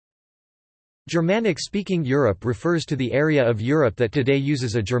Germanic-speaking Europe refers to the area of Europe that today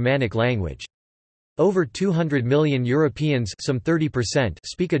uses a Germanic language. Over 200 million Europeans, some 30%,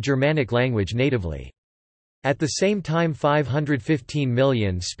 speak a Germanic language natively. At the same time 515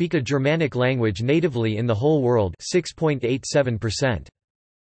 million speak a Germanic language natively in the whole world, 6.87%.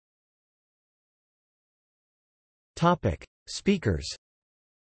 Topic: Speakers.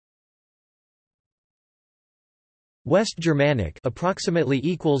 West Germanic approximately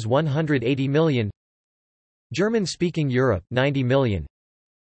equals 180 million. German-speaking Europe 90 million.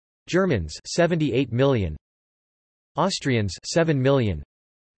 Germans 78 million. Austrians 7 million.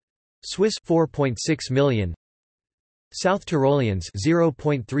 Swiss 4.6 million. South Tyroleans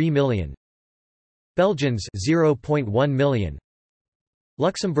 0.3 million. Belgians 0.1 million.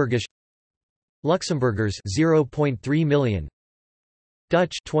 Luxembourgish Luxembourgers 0.3 million.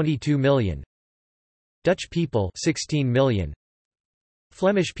 Dutch 22 million. Dutch people 16 million.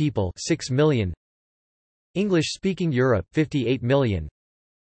 Flemish people 6 million. English-speaking Europe 58 million.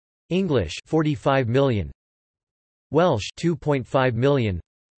 English 45 million. Welsh 2.5 million.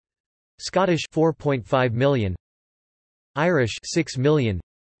 Scottish 4.5 million. Irish 6 million.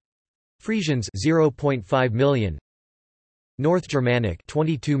 Frisians 0.5 million. North Germanic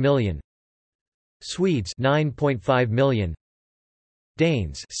 22 million. Swedes 9.5 million.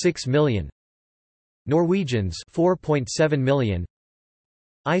 Danes 6 million. Norwegians 4.7 million.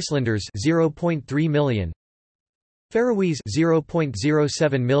 Icelanders 0.3 million. Faroese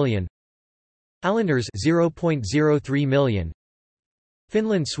 0.07 million. Islanders 0.03 million.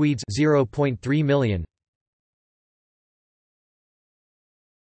 Finland Swedes 0.3 million.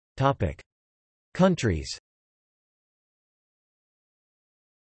 Topic: Countries.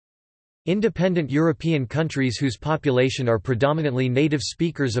 Independent European countries whose population are predominantly native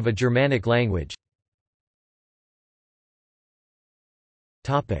speakers of a Germanic language.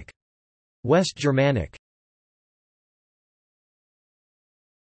 Topic: West Germanic.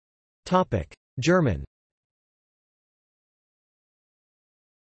 Topic: German.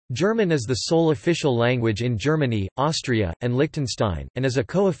 German is the sole official language in Germany, Austria, and Liechtenstein, and is a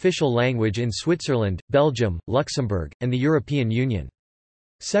co-official language in Switzerland, Belgium, Luxembourg, and the European Union.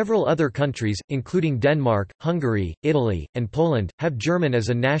 Several other countries, including Denmark, Hungary, Italy, and Poland, have German as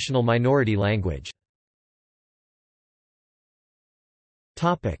a national minority language.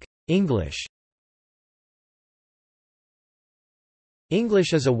 English.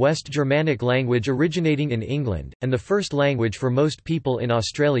 English is a West Germanic language originating in England, and the first language for most people in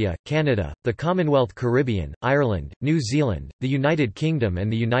Australia, Canada, the Commonwealth Caribbean, Ireland, New Zealand, the United Kingdom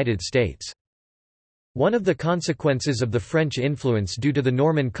and the United States. One of the consequences of the French influence due to the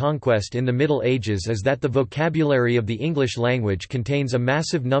Norman conquest in the Middle Ages is that the vocabulary of the English language contains a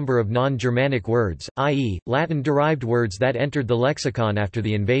massive number of non-Germanic words, i.e., Latin-derived words that entered the lexicon after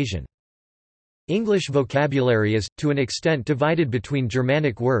the invasion. English vocabulary is, to an extent, divided between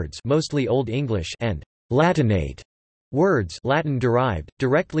Germanic words, mostly Old English, and Latinate words, Latin-derived,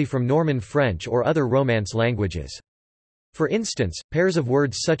 directly from Norman French or other Romance languages. For instance, pairs of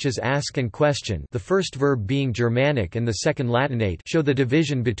words such as ask and question, the first verb being Germanic and the second Latinate, show the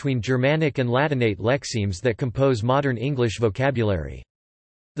division between Germanic and Latinate lexemes that compose modern English vocabulary.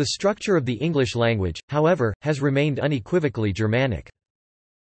 The structure of the English language, however, has remained unequivocally Germanic.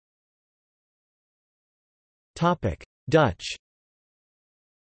 Dutch.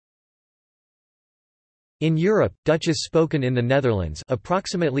 In Europe, Dutch is spoken in the Netherlands,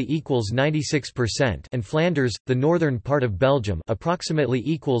 approximately equals 96%, and Flanders, the northern part of Belgium, approximately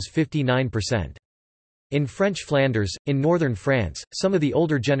equals 59%. In French Flanders, in northern France, some of the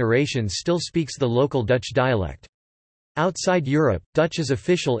older generations still speaks the local Dutch dialect. Outside Europe, Dutch is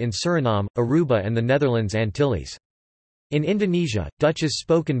official in Suriname, Aruba and the Netherlands Antilles. In Indonesia, Dutch is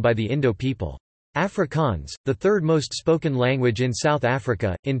spoken by the Indo people. Afrikaans, the third most spoken language in South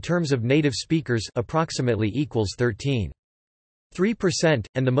Africa, in terms of native speakers, approximately equals 13.3%,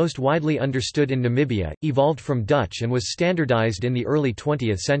 and the most widely understood in Namibia, evolved from Dutch and was standardized in the early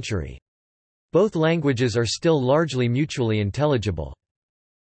 20th century. Both languages are still largely mutually intelligible.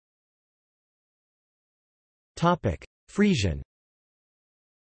 Frisian.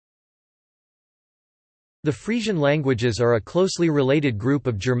 The Frisian languages are a closely related group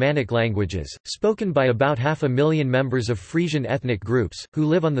of Germanic languages, spoken by about 500,000 members of Frisian ethnic groups, who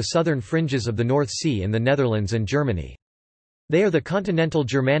live on the southern fringes of the North Sea in the Netherlands and Germany. They are the continental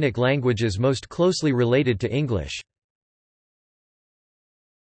Germanic languages most closely related to English.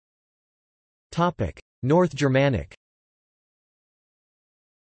 North Germanic.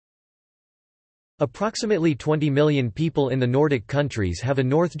 Approximately 20 million people in the Nordic countries have a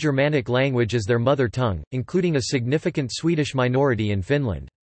North Germanic language as their mother tongue, including a significant Swedish minority in Finland.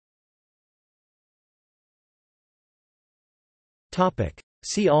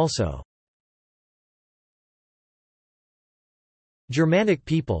 See also: Germanic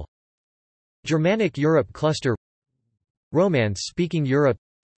people, Germanic Europe cluster, Romance-speaking Europe,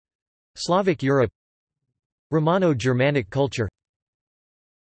 Slavic Europe, Romano-Germanic culture.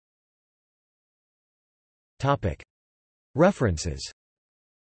 References